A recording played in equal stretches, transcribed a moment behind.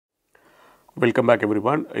Welcome back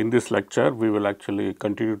everyone. In this lecture, we will actually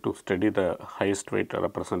continue to study the highest weight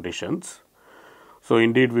representations. So,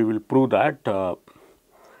 indeed we will prove that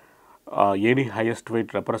any highest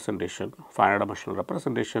weight representation, finite dimensional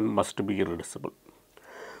representation must be irreducible.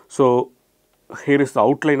 So, here is the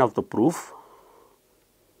outline of the proof.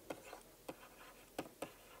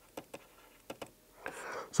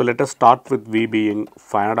 So, let us start with V being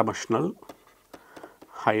finite dimensional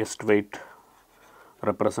highest weight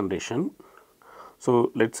representation.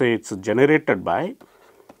 So, let us say it is generated by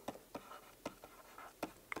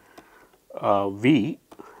V,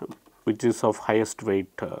 which is of highest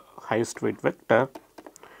weight vector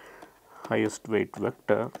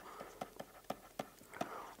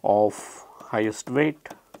of highest weight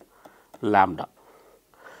lambda.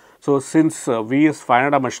 So, since V is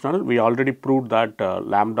finite dimensional, we already proved that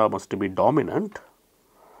lambda must be dominant.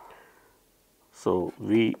 So,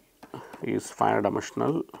 V is finite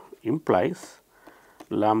dimensional implies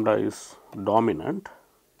lambda is dominant.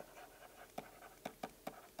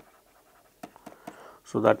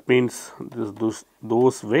 So, that means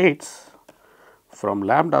those weights from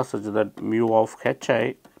lambda such that mu of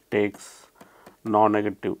hi takes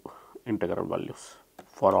non-negative integral values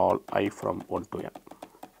for all I from 1 to n.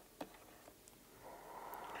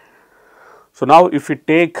 So, now if we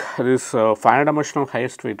take this finite dimensional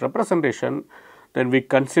highest weight representation, then we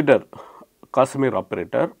consider Casimir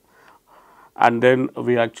operator, and then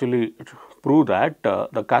we actually prove that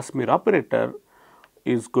the Casimir operator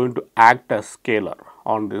is going to act as scalar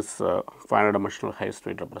on this finite dimensional highest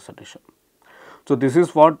weight representation. So, this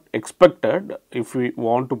is what expected if we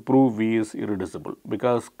want to prove V is irreducible,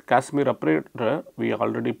 because Casimir operator we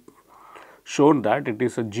already shown that it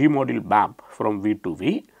is a G module map from V to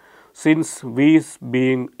V. Since V is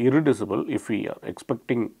being irreducible, if we are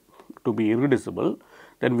expecting to be irreducible,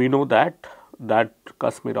 then we know that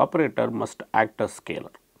Casimir operator must act as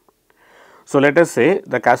scalar. So, let us say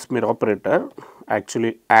the Casimir operator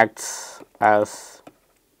actually acts as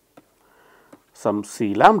some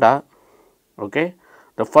C lambda. Okay.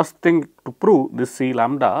 The first thing to prove this C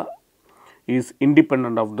lambda is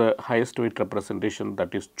independent of the highest weight representation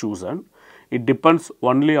that is chosen. It depends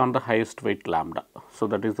only on the highest weight lambda. So,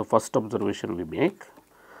 that is the first observation we make.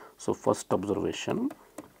 So, first observation.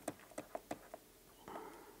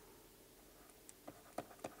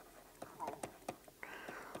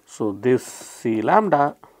 So, this C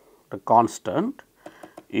lambda, the constant,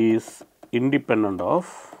 is independent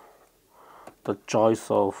of the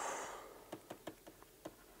choice of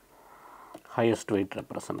highest weight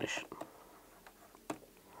representation.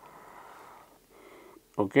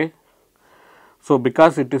 Okay. So,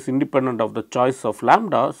 because it is independent of the choice of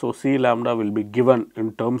lambda, so C lambda will be given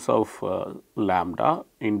in terms of lambda,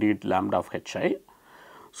 indeed lambda of hi.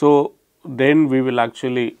 So, then we will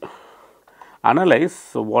actually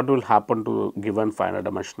analyze what will happen to given finite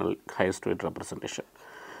dimensional highest weight representation.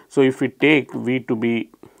 So, if we take V to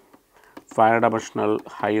be finite dimensional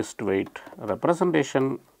highest weight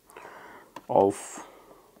representation of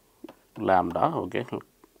lambda, okay,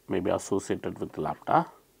 maybe associated with lambda.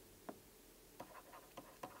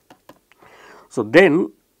 So,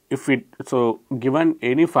 then if given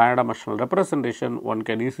any finite dimensional representation, one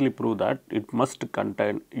can easily prove that it must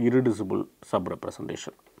contain irreducible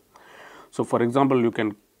subrepresentation. So, for example, you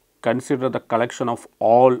can consider the collection of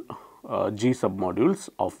all G submodules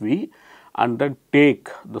of V and then take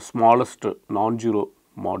the smallest non-zero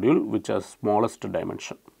module which has smallest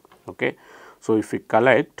dimension. Okay. So, if we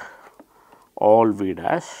collect all V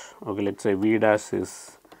dash, okay, let us say V dash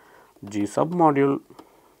is G submodule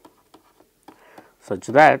such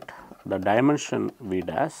that the dimension V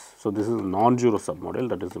dash, so this is non-zero submodule,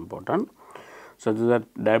 that is important, such that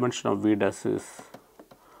dimension of V dash is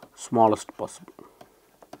smallest possible.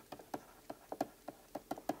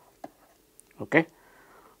 Okay.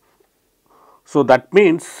 So, that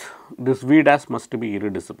means this V dash must be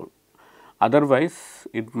irreducible, otherwise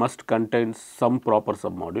it must contain some proper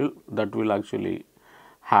submodule that will actually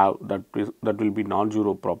have that will be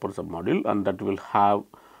non-zero proper submodule, and that will have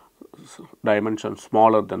dimension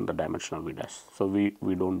smaller than the dimension of V dash. So, we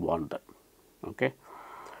do not want that. Okay.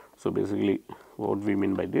 So, basically what we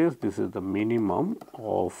mean by this is the minimum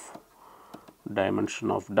of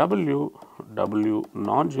dimension of W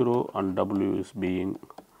non-zero, and W is being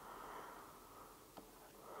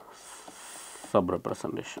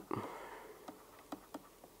subrepresentation.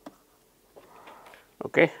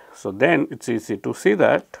 Okay. So, then it is easy to see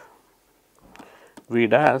that V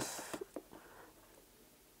dash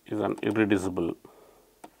is an irreducible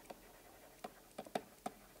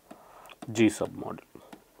G submodule.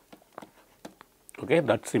 Okay,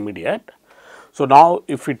 that is immediate. So, now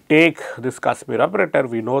if we take this Casimir operator,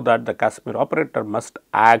 we know that the Casimir operator must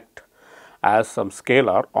act as some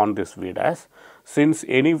scalar on this V dash. Since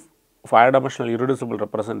any 5-dimensional irreducible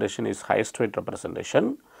representation is highest weight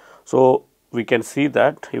representation. So, we can see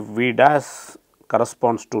that if V dash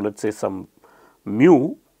corresponds to, let us say, some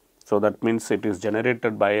mu, so that means it is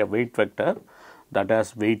generated by a weight vector that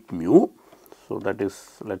has weight mu. So, that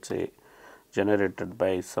is, let us say, generated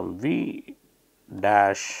by some V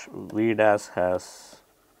dash has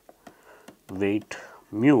weight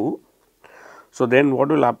mu. So, then what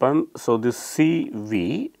will happen? So, this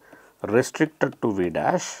CV restricted to V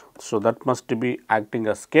dash, so that must be acting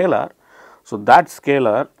as scalar. So, that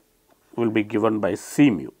scalar will be given by C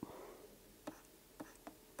mu.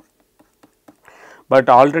 But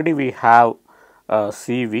already we have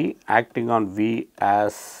CV acting on V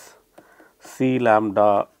as C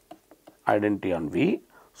lambda identity on V.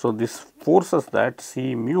 So, this forces that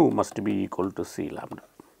C mu must be equal to C lambda.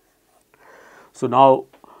 So, now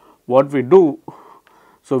what we do?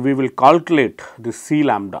 So, we will calculate the C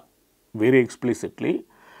lambda very explicitly,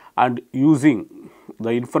 and using the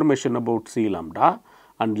information about C lambda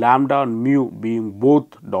and lambda and mu being both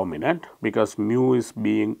dominant, because mu is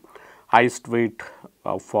being highest weight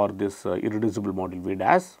for this irreducible model V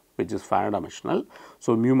dash, which is 5-dimensional.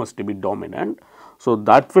 So, mu must be dominant. So,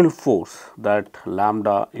 that will force that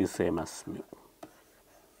lambda is same as mu.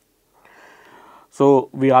 So,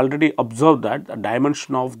 we already observed that the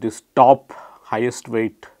dimension of this top highest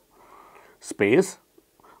weight space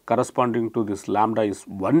corresponding to this lambda is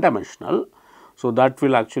 1-dimensional. So, that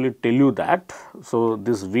will actually tell you that. So,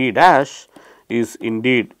 this V dash is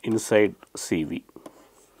indeed inside CV.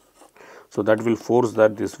 So, that will force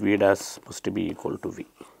that this V dash must be equal to V.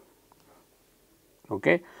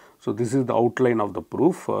 Okay. So, this is the outline of the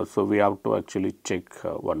proof. So, we have to actually check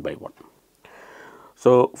one by one.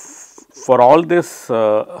 So, for all these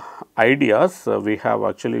ideas, we have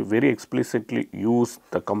actually very explicitly used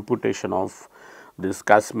the computation of this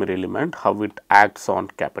Casimir element, how it acts on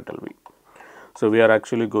capital V. So, we are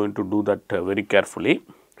actually going to do that very carefully.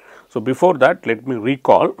 So, before that, let me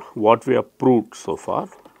recall what we have proved so far.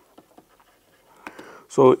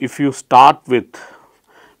 So, if you start with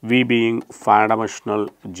V being 5-dimensional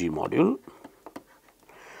G module,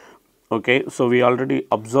 okay, so we already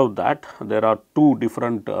observed that there are two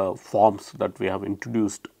different forms that we have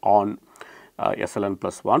introduced on SLN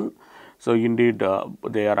plus 1. So, indeed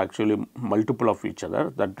they are actually multiple of each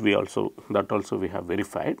other, that also we have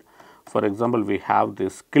verified. For example, we have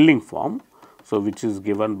this killing form, so which is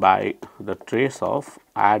given by the trace of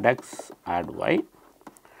add x add y.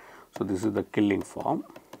 So, this is the killing form,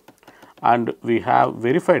 and we have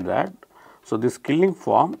verified that. So, this killing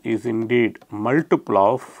form is indeed multiple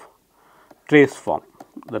of trace form.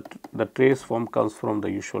 The trace form comes from the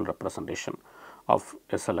usual representation of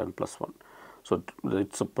SLN plus 1. So,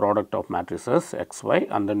 it is a product of matrices x y,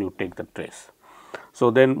 and then you take the trace. So,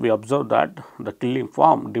 then we observe that the killing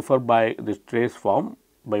form differ by this trace form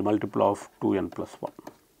by multiple of 2n plus 1.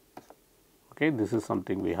 Okay, this is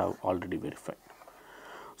something we have already verified.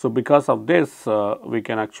 So, because of this we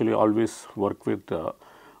can actually always work with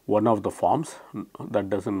one of the forms, that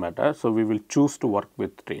does not matter. So, we will choose to work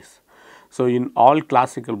with trace. So, in all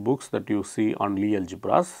classical books that you see on Lie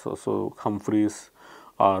algebras, so Humphreys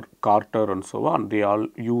or Carter and so on, they all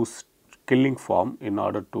use killing form in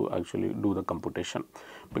order to actually do the computation,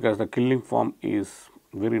 because the killing form is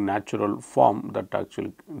very natural form that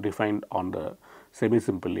actually defined on the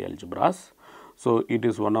semi-simple Lie algebras. So, it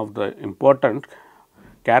is one of the important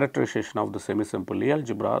characterization of the semi-simple Lie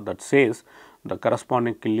algebra that says the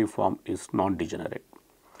corresponding killing form is non-degenerate.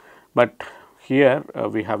 But here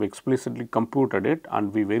we have explicitly computed it,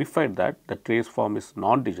 and we verified that the trace form is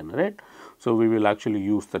non-degenerate. So, we will actually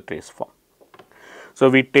use the trace form. So,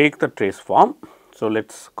 we take the trace form. So,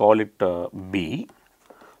 let us call it B.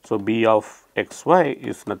 So, B of x y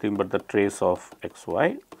is nothing but the trace of x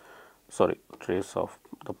y, trace of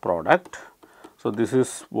the product. So, this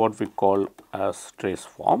is what we call as trace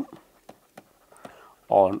form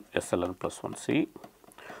on SLN plus 1 C.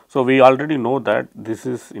 So, we already know that this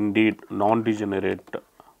is indeed non-degenerate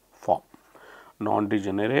form,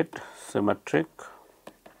 non-degenerate, symmetric,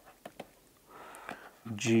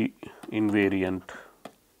 G invariant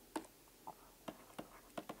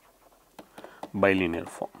bilinear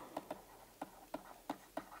form.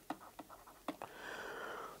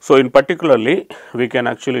 So, in particularly we can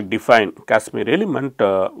actually define Casimir element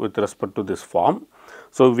with respect to this form.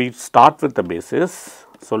 So, we start with the basis.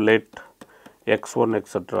 So, let x1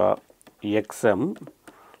 etc. xm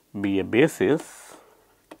be a basis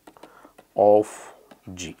of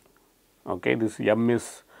G. Okay, this m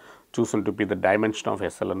is chosen to be the dimension of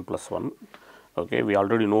SLN plus 1. Okay, we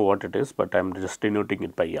already know what it is, but I am just denoting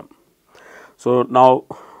it by m. So, now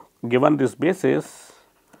given this basis,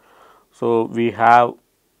 so we have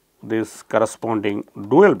this corresponding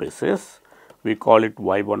dual basis, we call it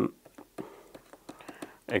y1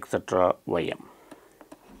 etc. ym,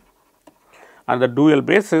 and the dual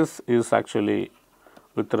basis is actually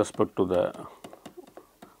with respect to the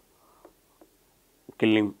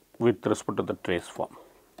with respect to the trace form.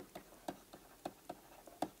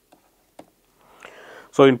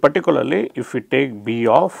 So, in particularly if we take B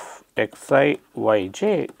of xi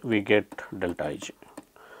yj, we get delta ij.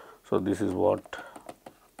 So, this is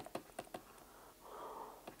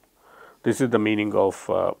the meaning of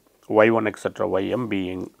y1 etc. ym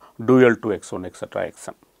being dual to x1 etc.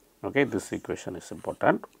 xm. Okay, this equation is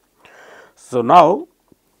important. So, now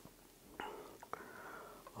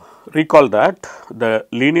recall that the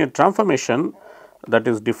linear transformation that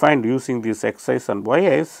is defined using these xi's and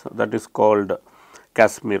yi's, that is called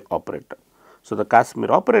Casimir operator. So, the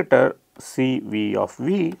Casimir operator Cv of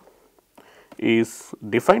v is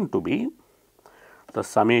defined to be the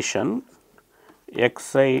summation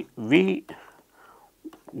xi v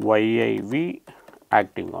yi v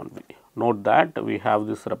acting on v. Note that we have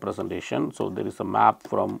this representation. So, there is a map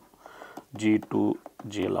from G to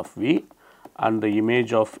GL of v, and the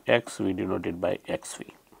image of x we denote it by xv.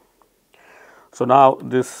 So, now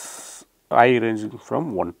this I ranging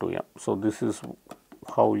from 1 to m. So, this is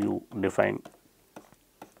how you define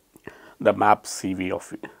the map Cv of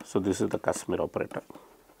v. So, this is the Casimir operator.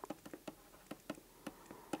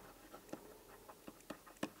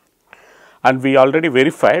 And we already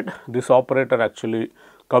verified this operator actually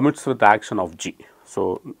commutes with the action of G.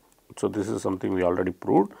 So, this is something we already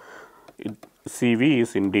proved. Cv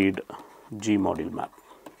is indeed G module map.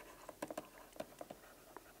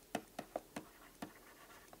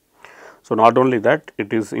 So, not only that,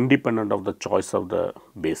 it is independent of the choice of the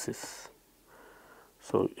basis.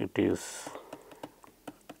 So, it is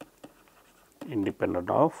independent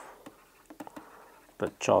of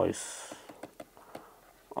the choice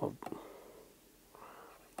of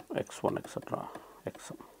x1 etc.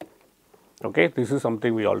 xm. Okay, this is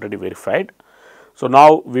something we already verified. So,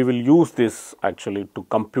 now we will use this actually to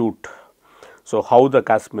compute. So, how the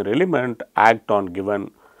Casimir element act on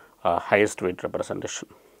given highest weight representation.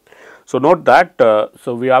 So, note that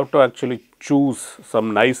so we have to actually choose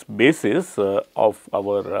some nice basis of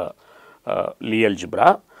our Lie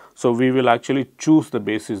algebra. So, we will actually choose the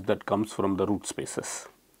basis that comes from the root spaces.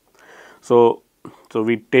 So,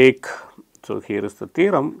 we take, so here is the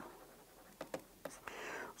theorem.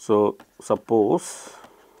 So, suppose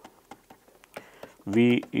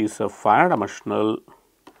V is a finite dimensional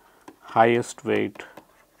highest weight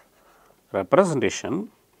representation,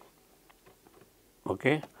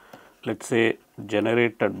 okay, let us say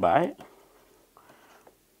generated by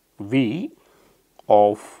V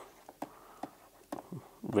of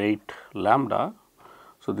weight lambda.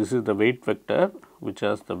 So, this is the weight vector which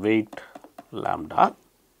has the weight lambda.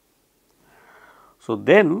 So,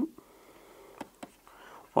 then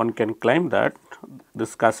one can claim that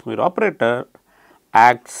this Casimir operator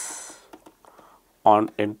acts on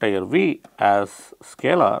entire V as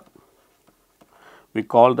scalar. We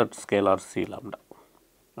call that scalar C lambda.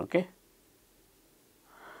 Okay.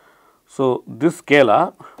 So, this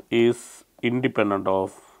scalar is independent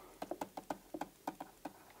of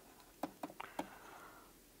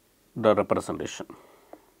the representation.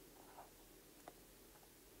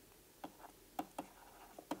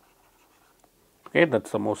 Okay, that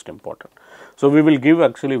is the most important. So, we will give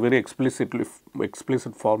actually very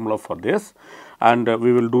explicit formula for this, and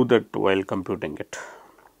we will do that while computing it.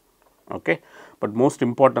 Okay. But most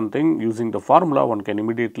important thing, using the formula one can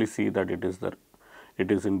immediately see that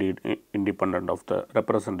it is indeed independent of the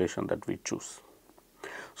representation that we choose.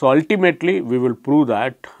 So, ultimately we will prove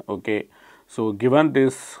that, okay, so given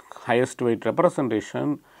this highest weight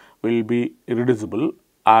representation will be irreducible,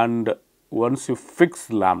 and once you fix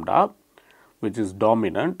lambda which is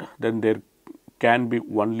dominant, then there can be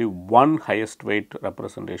only one highest weight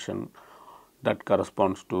representation that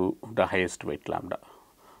corresponds to the highest weight lambda.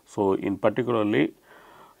 So, in particularly,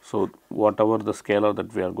 so whatever the scalar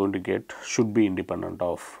that we are going to get should be independent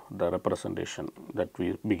of the representation that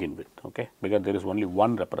we begin with, okay, because there is only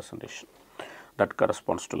one representation that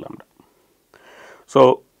corresponds to lambda.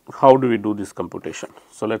 So, how do we do this computation?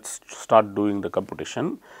 So, let us start doing the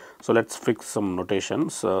computation. So, let us fix some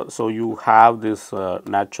notations. So, you have this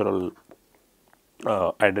natural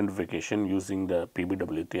identification using the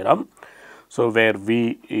PBW theorem. So, where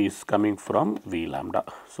V is coming from V lambda.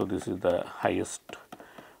 So, this is the highest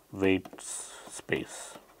weight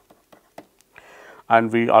space.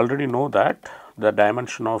 and we already know that the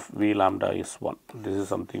dimension of V lambda is 1. This is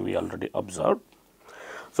something we already observed.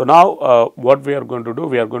 So, now what we are going to do,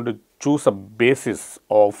 we are going to choose a basis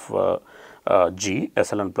of G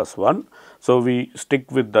SLN plus 1. So, we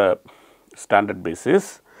stick with the standard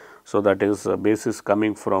basis. So, that is a basis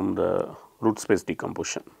coming from the root space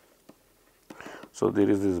decomposition. So, there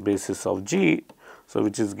is this basis of G, so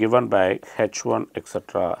which is given by H1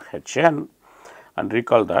 etc. Hn, and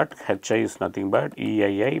recall that Hi is nothing but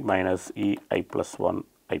Ei minus Ei plus 1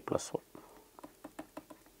 I plus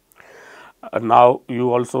 1. Now,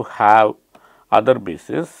 you also have other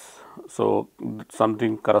bases. So,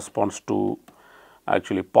 something corresponds to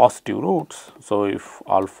actually positive roots. So, if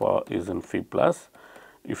alpha is in phi plus,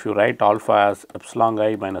 if you write alpha as epsilon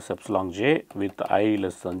I minus epsilon j with I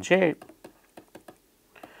less than j,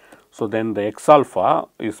 so then the x alpha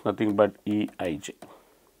is nothing but Eij.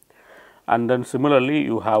 And then similarly,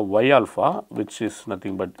 you have y alpha, which is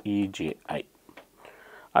nothing but Eji,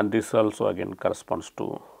 and this also again corresponds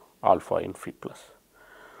to alpha in phi plus.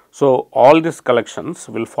 So, all these collections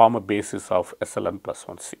will form a basis of SLN plus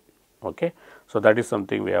 1C. Okay. So, that is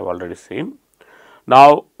something we have already seen.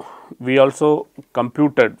 Now, we also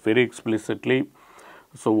computed very explicitly,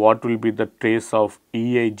 so what will be the trace of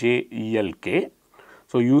Eij, Elk.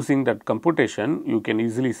 So, using that computation, you can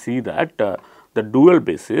easily see that the dual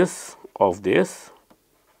basis of this,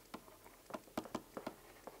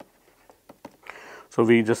 so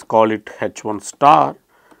we just call it H1 star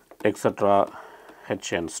etc.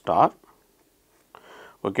 Hn star,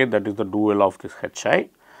 okay, that is the dual of this Hi,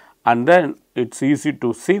 and then it is easy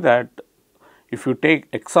to see that if you take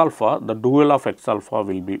x alpha, the dual of x alpha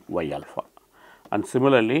will be y alpha, and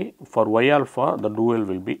similarly for y alpha the dual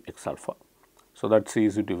will be x alpha. So, that is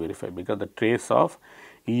easy to verify because the trace of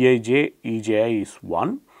Eij, Eji is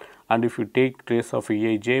 1, and if you take trace of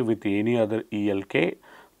Eij with any other Elk,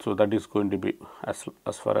 so that is going to be as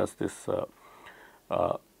far as this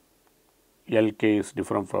Lk is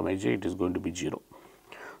different from Aj, it is going to be 0.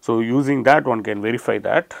 So, using that one can verify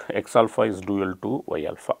that x alpha is dual to y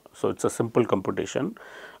alpha. So, it is a simple computation,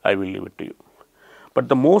 I will leave it to you. But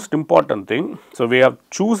the most important thing, so we have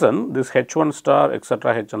chosen this H1 star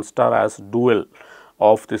etc. Hn star as dual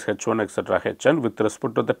of this H1 etc. Hn with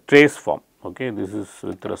respect to the trace form. Okay, this is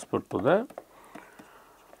with respect to the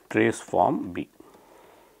trace form B.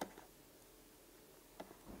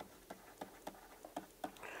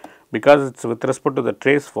 Because it is with respect to the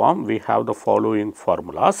trace form, we have the following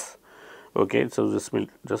formulas. Okay, so this will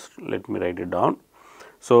just let me write it down.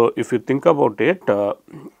 So, if you think about it,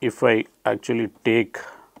 if I actually take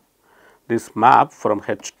this map from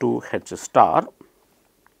H to H star,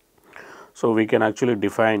 so we can actually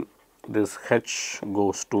define this H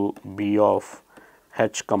goes to B of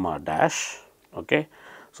H comma dash. Okay.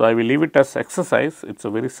 So, I will leave it as exercise, it is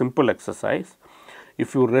a very simple exercise.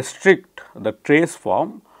 If you restrict the trace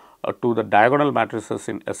form to the diagonal matrices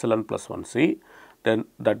in SLN plus 1C, then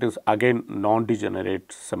that is again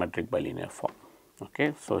non-degenerate symmetric bilinear form.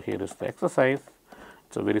 Okay. So, here is the exercise,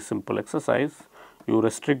 it is a very simple exercise. You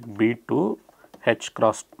restrict B to H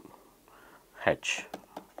cross H.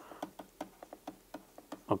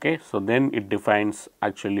 Okay. So, then it defines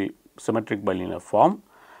actually symmetric bilinear form,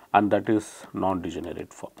 and that is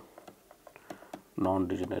non-degenerate form,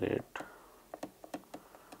 non-degenerate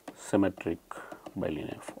symmetric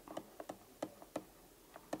bilinear form.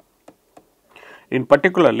 In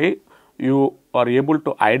particularly, you are able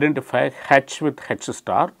to identify H with H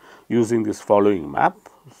star using this following map.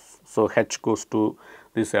 So, H goes to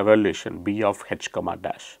this evaluation B of H comma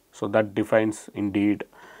dash. So, that defines indeed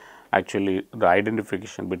actually the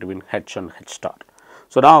identification between H and H star.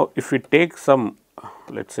 So, now if we take some,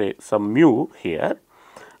 let us say some mu here,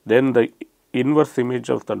 then the inverse image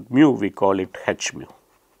of the mu we call it H mu.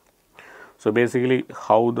 So, basically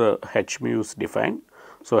how the H mu is defined.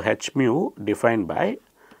 So, H mu defined by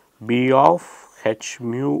B of H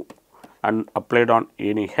mu and applied on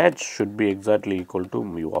any H should be exactly equal to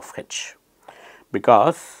mu of H,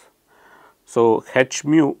 because so H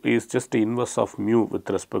mu is just the inverse of mu with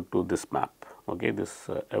respect to this map, okay, this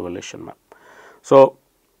evaluation map. So,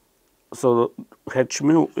 H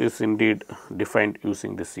mu is indeed defined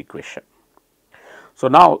using this equation. So,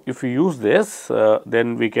 now if we use this,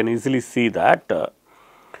 then we can easily see that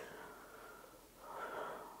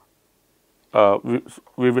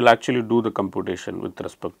we will actually do the computation with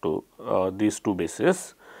respect to these two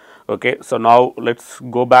bases. Okay. So, now let us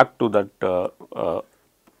go back to that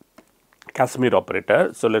Casimir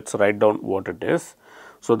operator. So, let us write down what it is.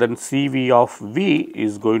 So, then CV of V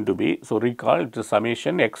is going to be, so recall it is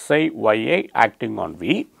summation xi yi acting on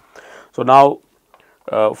V. So, now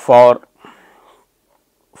for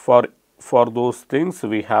for those things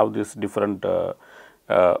we have this different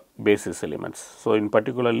basis elements. So, in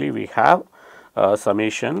particularly we have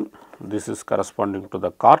summation, this is corresponding to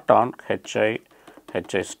the carton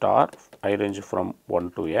hi star, I range from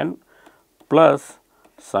 1 to n, plus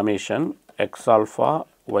summation x alpha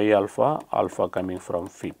y alpha, alpha coming from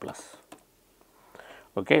phi plus.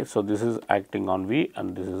 Okay. So, this is acting on V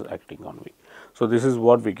and this is acting on V. So, this is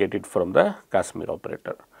what we get it from the Casimir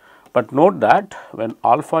operator. But note that when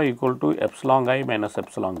alpha equal to epsilon I minus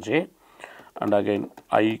epsilon j, and again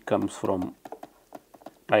I comes from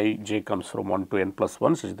j comes from 1 to n plus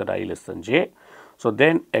 1 such that I less than j. So,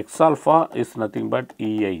 then x alpha is nothing but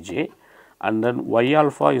E I j, and then y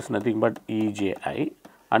alpha is nothing but E j I,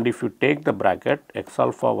 and if you take the bracket x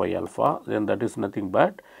alpha y alpha, then that is nothing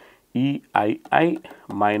but E I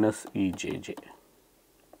minus E j j.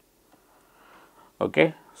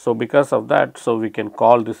 Okay. So, because of that, so we can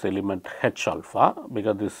call this element H alpha,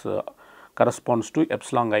 because this corresponds to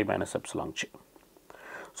epsilon I minus epsilon j.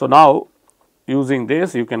 So, now using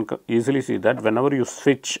this you can easily see that whenever you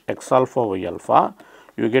switch x alpha y alpha,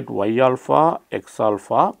 you get y alpha x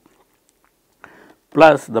alpha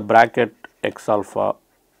plus the bracket x alpha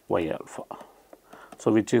y alpha.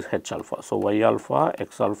 So, which is H alpha. So, y alpha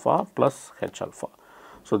x alpha plus H alpha.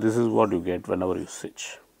 So, this is what you get whenever you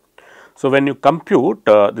switch. So, when you compute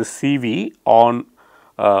the CV on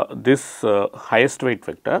this highest weight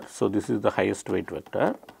vector, so this is the highest weight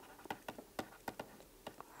vector.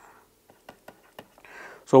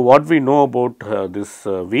 So, what we know about this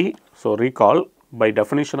V? So, recall by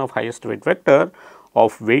definition of highest weight vector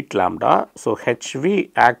of weight lambda. So,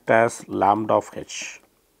 HV act as lambda of H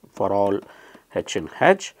for all H in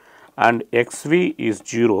H, and XV is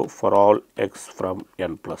 0 for all X from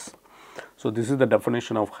n plus. So, this is the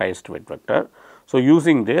definition of highest weight vector. So,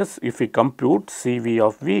 using this, if we compute CV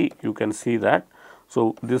of V, you can see that.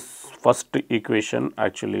 So, this first equation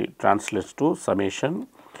actually translates to summation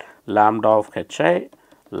lambda of HI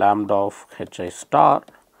lambda of HI star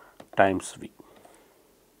times V.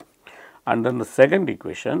 And then the second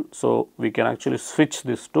equation, so we can actually switch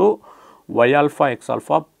this to y alpha x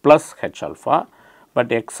alpha plus H alpha,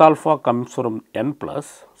 but x alpha comes from n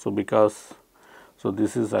plus. So, because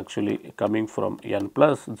this is actually coming from n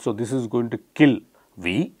plus, so this is going to kill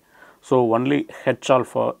V. So, only H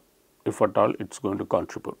alpha, if at all, it is going to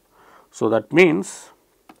contribute. So, that means,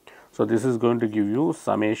 so this is going to give you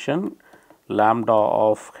summation lambda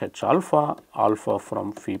of H alpha, alpha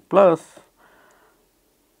from phi plus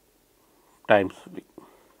times V.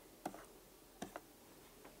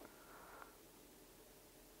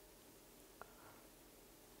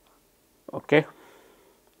 Okay.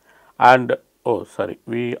 And oh sorry,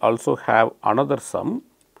 we also have another sum,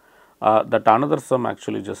 that another sum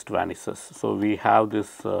actually just vanishes. So, we have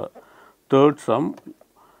this third sum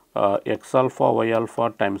x alpha y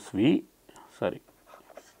alpha times V, sorry,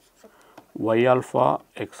 y alpha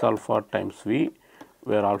x alpha times V,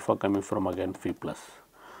 where alpha coming from again phi plus.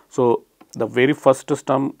 So, the very first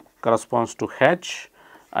sum corresponds to H,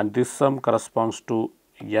 and this sum corresponds to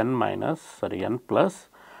n plus,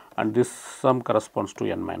 and this sum corresponds to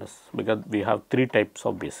n minus, because we have 3 types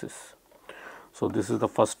of bases. So, this is the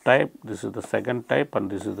first type, this is the second type, and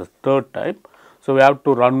this is the third type. So, we have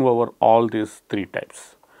to run over all these 3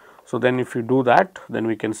 types. So, then if you do that, then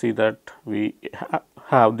we can see that we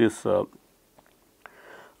have this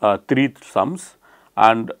 3 sums,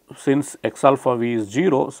 and since x alpha v is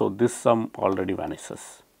 0, so this sum already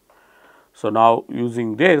vanishes. So, now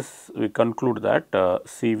using this we conclude that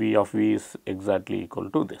CV of V is exactly equal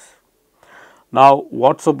to this. Now,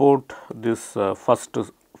 what is about this first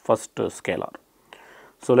scalar?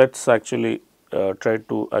 So, let us actually try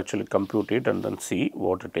to actually compute it and then see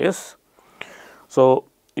what it is. So,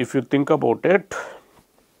 if you think about it,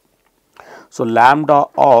 so lambda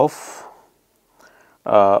of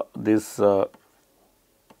this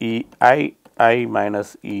E I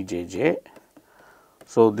minus E j j.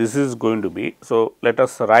 So, this is going to be, so let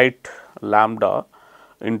us write lambda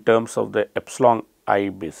in terms of the epsilon I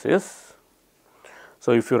basis.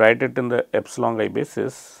 So, if you write it in the epsilon I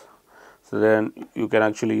basis, so then you can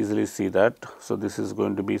actually easily see that. So, this is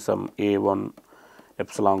going to be some a 1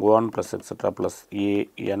 epsilon 1 plus etcetera plus a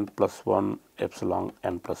n plus 1 epsilon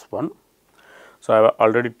n plus 1. So, I have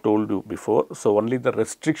already told you before. So, only the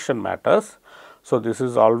restriction matters. So, this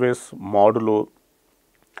is always modulo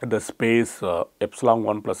the space epsilon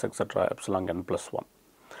 1 plus etcetera epsilon n plus 1.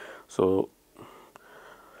 So,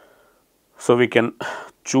 we can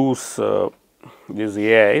choose these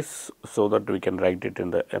AIs so that we can write it in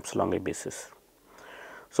the epsilon I basis.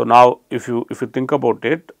 So, now if you think about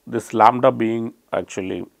it, this lambda being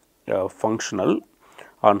actually functional,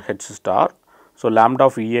 on H star. So, lambda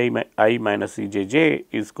of E I minus E j j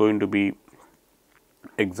is going to be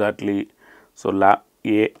exactly, so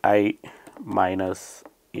A I minus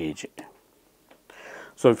A j.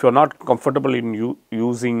 So, if you are not comfortable in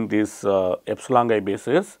using this epsilon I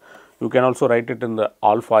basis, you can also write it in the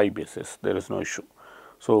alpha I basis, there is no issue.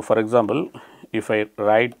 So, for example, if I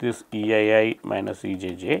write this E I minus E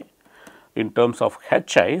j j in terms of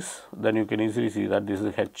H i's, then you can easily see that this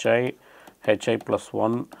is H I plus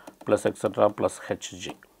 1 plus etcetera plus H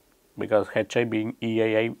j, because H I being E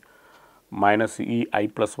I minus E I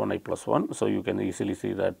plus 1 I plus 1. So, you can easily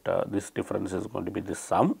see that this difference is going to be this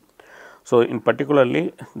sum. So, in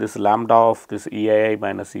particularly this lambda of this E I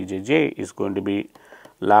minus E j j is going to be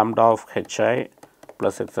lambda of H I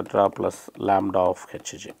plus etcetera plus lambda of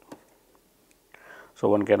H j. So,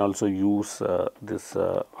 one can also use this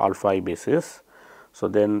alpha I basis. So,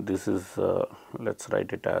 then this is let us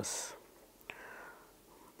write it as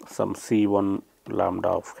some C 1 lambda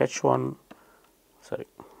of H 1, sorry,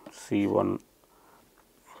 C 1.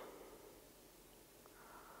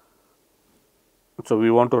 So, we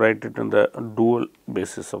want to write it in the dual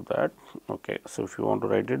basis of that. Okay. So, if you want to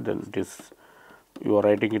write it, then it is, you are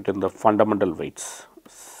writing it in the fundamental weights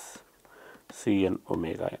C n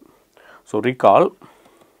omega n. So, recall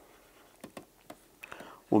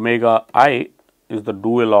omega I is the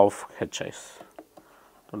dual of H i's,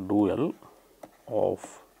 the dual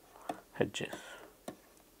of H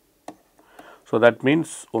i's. So, that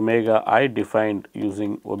means omega I defined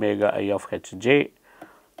using omega I of H j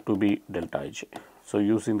to be delta I j. So,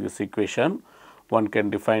 using this equation, one can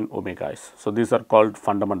define omega i's. So, these are called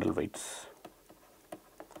fundamental weights,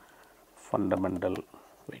 fundamental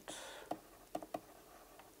weights.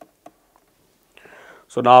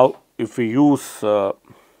 So, now if we use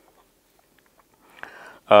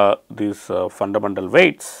these fundamental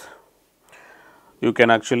weights, you can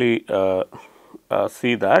actually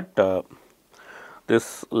see that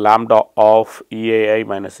this lambda of E A I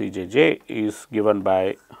minus E j j is given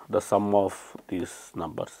by the sum of these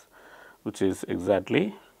numbers, which is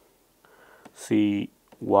exactly C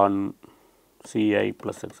 1 C I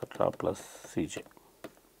plus etcetera plus C j.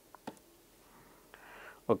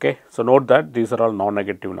 Okay. So, note that these are all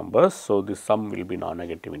non-negative numbers. So, this sum will be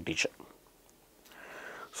non-negative integer.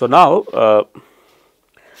 So, now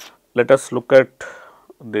let us look at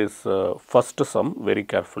this first sum very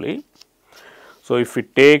carefully. So, if we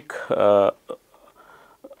take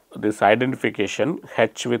this identification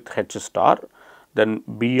H with H star, then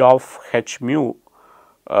B of H mu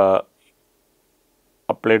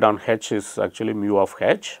applied on H is actually mu of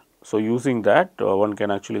H. So, using that one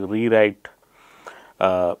can actually rewrite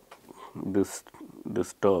this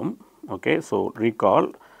term. Okay. So,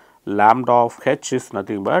 recall lambda of H is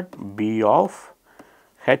nothing but B of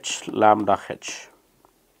H lambda H.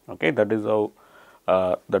 Okay. That is how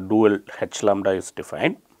the dual H lambda is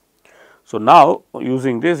defined. So, now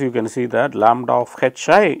using this you can see that lambda of H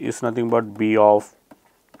I is nothing but B of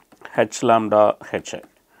H lambda H I,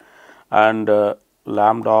 and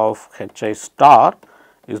lambda of H I star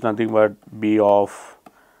is nothing but B of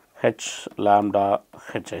H lambda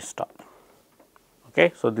H I star.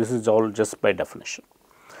 Okay. So, this is all just by definition.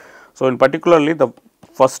 So, in particularly the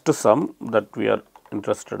first sum that we are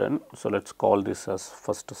interested in. So, let us call this as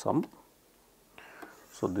first sum.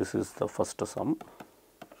 So, this is the first sum.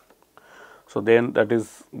 So, then that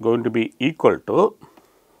is going to be equal to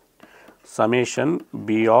summation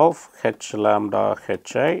B of H lambda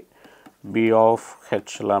H I, B of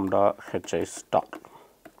H lambda H I star,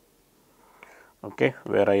 okay,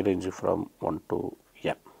 where I range from 1 to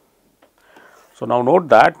n. So, now note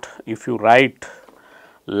that if you write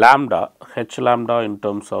lambda H lambda in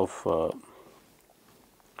terms of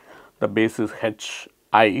the basis H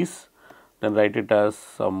i's, then write it as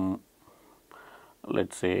some,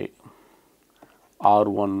 let us say R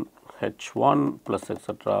 1 H 1 plus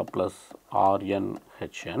etcetera plus R n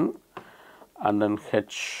H n, and then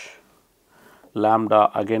H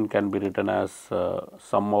lambda again can be written as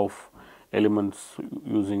sum of elements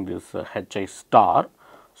using this H I star.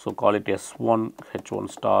 So, call it S 1 H 1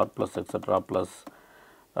 star plus etcetera plus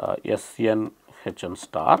S n H n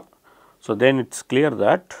star. So, then it is clear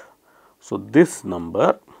that, so this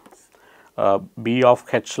number B of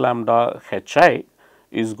H lambda H I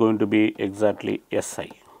is going to be exactly S I,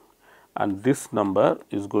 and this number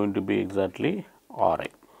is going to be exactly R I,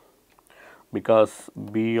 because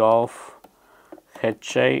B of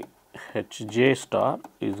H I H j star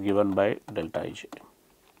is given by delta I j.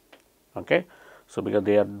 Okay. So, because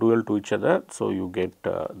they are dual to each other, so you get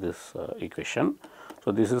this equation.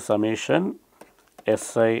 So, this is summation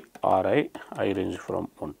S I R I range from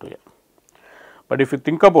 1 to n. But if you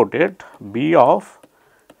think about it, B of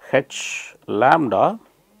H lambda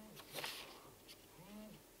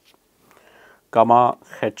comma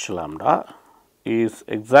H lambda is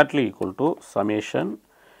exactly equal to summation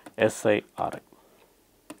Si Ri,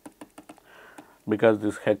 because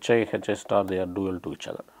this Hi star, they are dual to each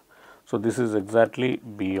other. So, this is exactly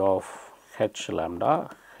B of H lambda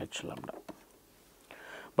H lambda.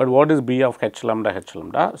 But what is B of H lambda H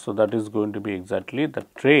lambda? So, that is going to be exactly the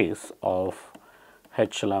trace of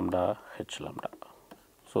H lambda H lambda.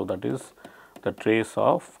 So, that is the trace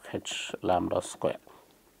of H lambda square.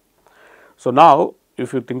 So, now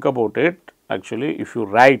if you think about it, actually if you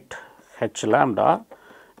write H lambda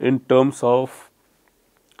in terms of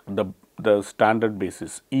the standard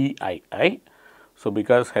basis EII. So,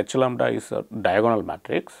 because H lambda is a diagonal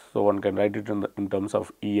matrix, so one can write it in terms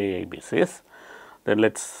of EII basis. Then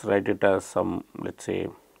let us write it as some, let us say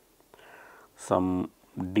some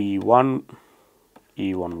D1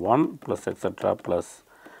 E11 plus etcetera plus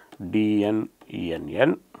Dn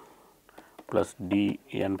En plus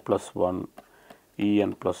Dn plus 1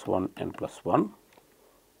 En plus 1 n plus 1,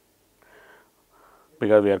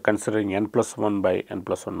 because we are considering n plus 1 by n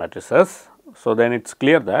plus 1 matrices. So, then it is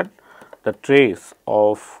clear that the trace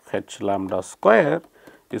of H lambda square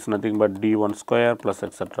is nothing but D1 square plus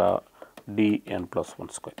etcetera Dn plus 1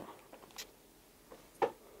 square.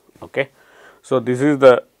 Okay. So, this is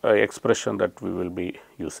the expression that we will be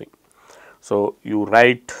using. So, you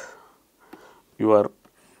write your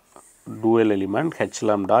dual element H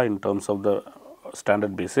lambda in terms of the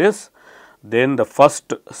standard basis, then the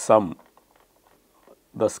first sum,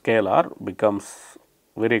 the scalar, becomes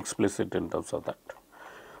very explicit in terms of that.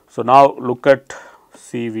 So, now look at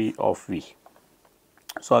CV of V.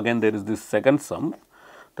 So, again there is this second sum,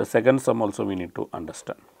 the second sum also we need to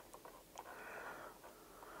understand.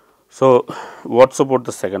 So, what is about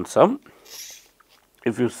the second sum?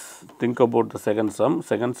 If you think about the second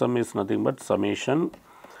sum is nothing but summation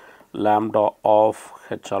lambda of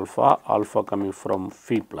H alpha, alpha coming from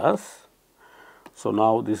phi plus. So,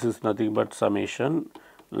 now this is nothing but summation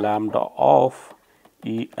lambda of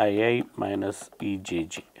EII minus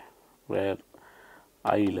EJJ, where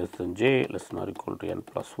I less than j less than or equal to n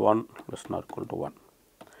plus 1 less than or equal to 1.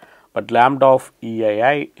 But lambda of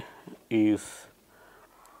EII is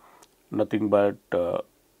nothing but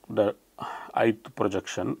the ith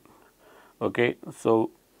projection. Okay.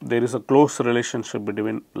 So, there is a close relationship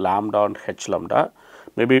between lambda and H lambda.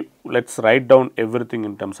 Maybe let us write down everything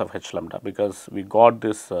in terms of H lambda, because we got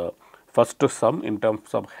this first sum in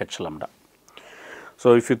terms of H lambda.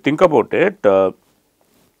 So, if you think about it, so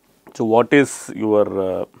what is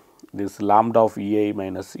your this lambda of EI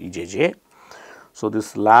minus EJJ? So,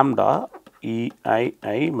 this lambda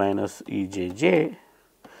EII minus EJJ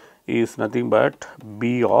is nothing but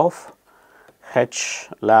B of H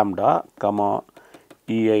lambda comma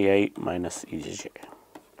EII minus EJJ.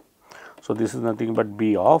 So, this is nothing but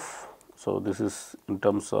B of, so this is in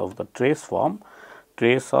terms of the trace form,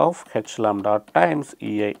 trace of H lambda times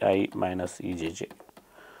EII minus EJJ.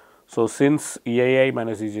 So, since EII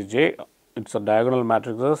minus EJJ, it is a diagonal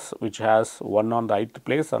matrices which has 1 on the ith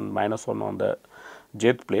place and minus 1 on the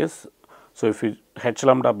jth place. So, if you H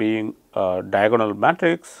lambda being a diagonal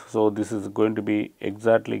matrix, so this is going to be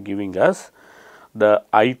exactly giving us the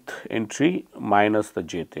ith entry minus the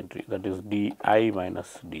jth entry, that is di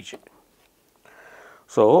minus dj.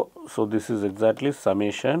 So, this is exactly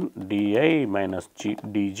summation di minus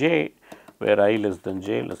dj, where I less than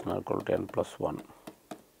j less than or equal to n plus 1.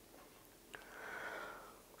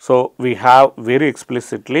 So, we have very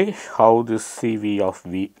explicitly how this CV of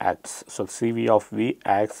V acts. So, CV of V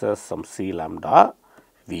acts as some C lambda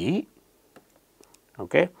V.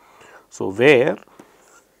 Okay. So, where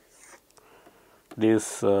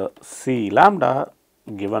this C lambda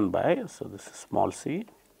given by, so this is small c.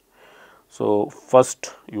 So,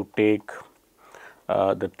 first you take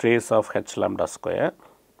the trace of H lambda square.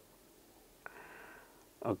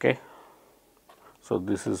 Okay. So,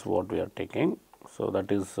 this is what we are taking. So,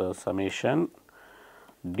 that is summation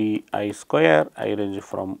d I square, I range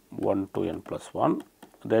from 1 to n plus 1.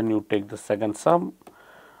 Then you take the second sum,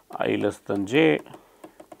 I less than j,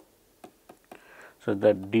 so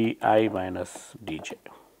that d I minus dj.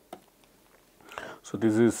 So,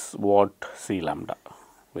 this is what C lambda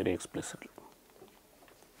very explicitly.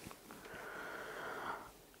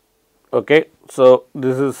 Okay. So,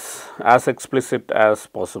 this is as explicit as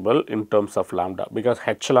possible in terms of lambda, because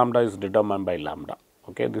H lambda is determined by lambda.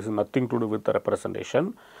 Okay. This is nothing to do with the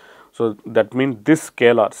representation. So, that means this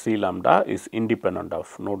scalar C lambda is independent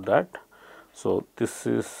of, note that. So, this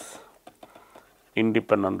is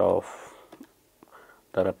independent of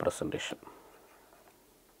the representation.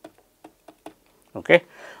 okay,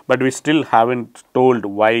 but we still haven't told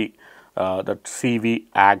why that CV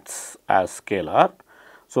acts as scalar.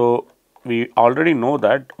 So, we already know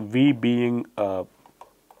that V being a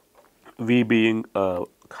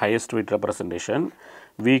highest weight representation,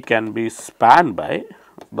 V can be spanned by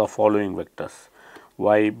the following vectors: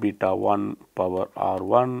 y beta 1 power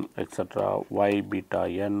r1 etc., y beta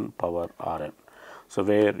n power rn. So,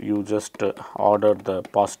 where you just order the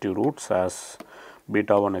positive roots as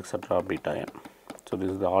beta 1 etc., beta n. So,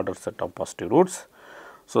 this is the order set of positive roots.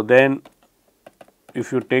 So, then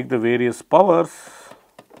if you take the various powers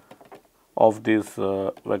of these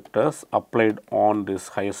vectors applied on this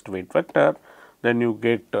highest weight vector, then you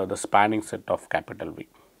get the spanning set of capital V.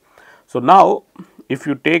 So, now if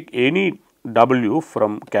you take any W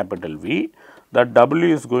from capital V, that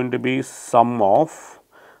W is going to be sum of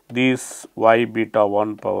these y beta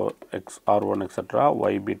 1 power x r1 etc.,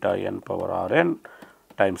 y beta n power rn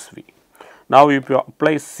times V. Now, if you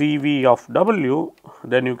apply CV of W,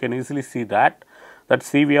 then you can easily see that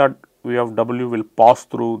CV of W will pass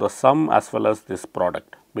through the sum as well as this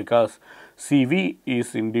product, because CV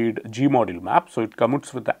is indeed G module map. So, it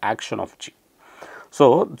commutes with the action of G.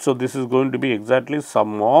 So, this is going to be exactly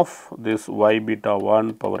sum of this y beta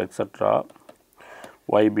 1 power etc.,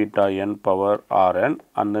 y beta n power rn,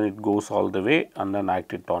 and then it goes all the way and then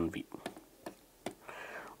act it on V.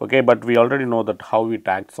 Okay, but we already know that how it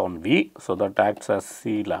acts on V. So, that acts as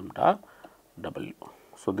C lambda W.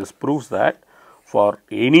 So, this proves that for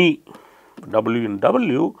any W in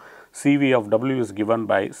W, CV of W is given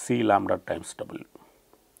by C lambda times W.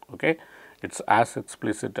 Okay, it is as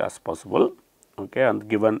explicit as possible, okay, and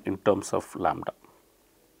given in terms of lambda.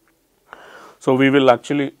 So, we will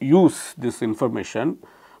actually use this information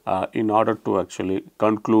in order to actually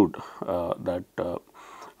conclude that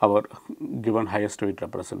our given highest weight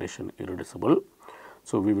representation irreducible.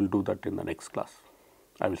 So, we will do that in the next class.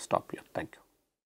 I will stop here. Thank you.